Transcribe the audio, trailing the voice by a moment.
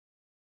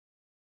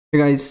Hey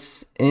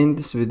guys, in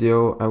this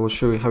video I will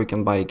show you how you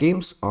can buy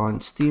games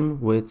on Steam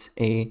with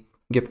a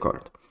gift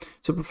card.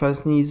 Super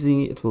fast and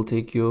easy. It will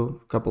take you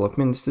a couple of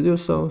minutes to do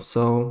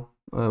so.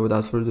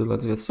 Without further ado,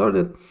 let's get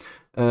started.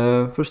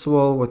 First of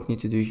all, what you need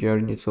to do here,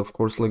 you need to of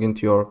course log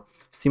into your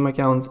Steam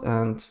account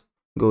and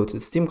go to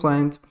the Steam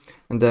client,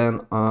 and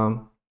then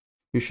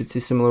you should see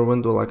similar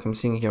window like I'm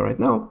seeing here right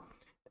now.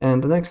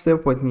 And the next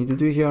step, what you need to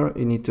do here,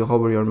 you need to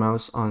hover your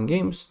mouse on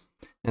games,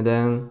 and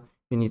then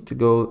you need to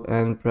go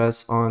and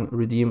press on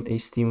redeem a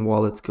Steam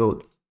wallet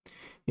code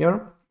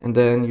here, and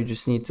then you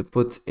just need to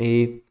put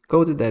a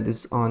code that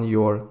is on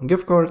your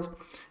gift card,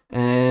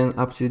 and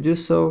after you do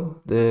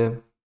so,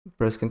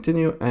 press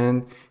continue,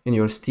 and in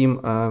your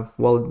Steam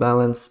wallet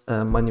balance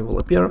money will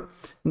appear.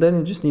 And then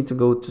you just need to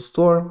go to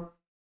store.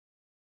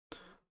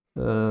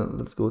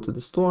 Let's go to the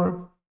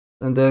store,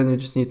 and then you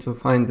just need to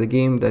find the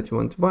game that you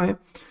want to buy,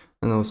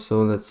 and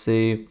also let's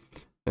say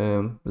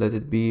let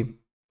it be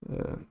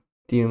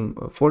Team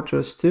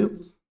Fortress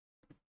 2.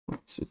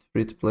 It's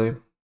free to play.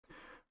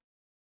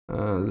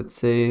 Let's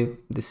say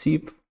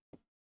Deceive,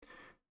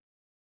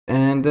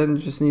 and then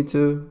you just need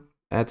to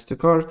add to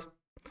cart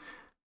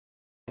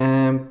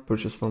and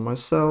purchase for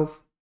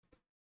myself.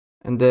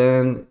 And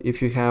then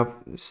if you have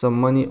some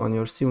money on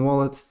your Steam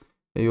wallet,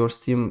 your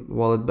Steam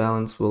wallet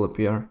balance will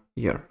appear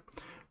here.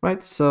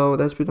 Right, so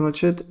that's pretty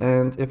much it,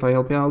 and if I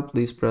help you out,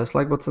 please press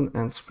like button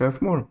and subscribe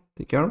for more.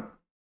 Take care,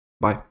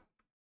 bye.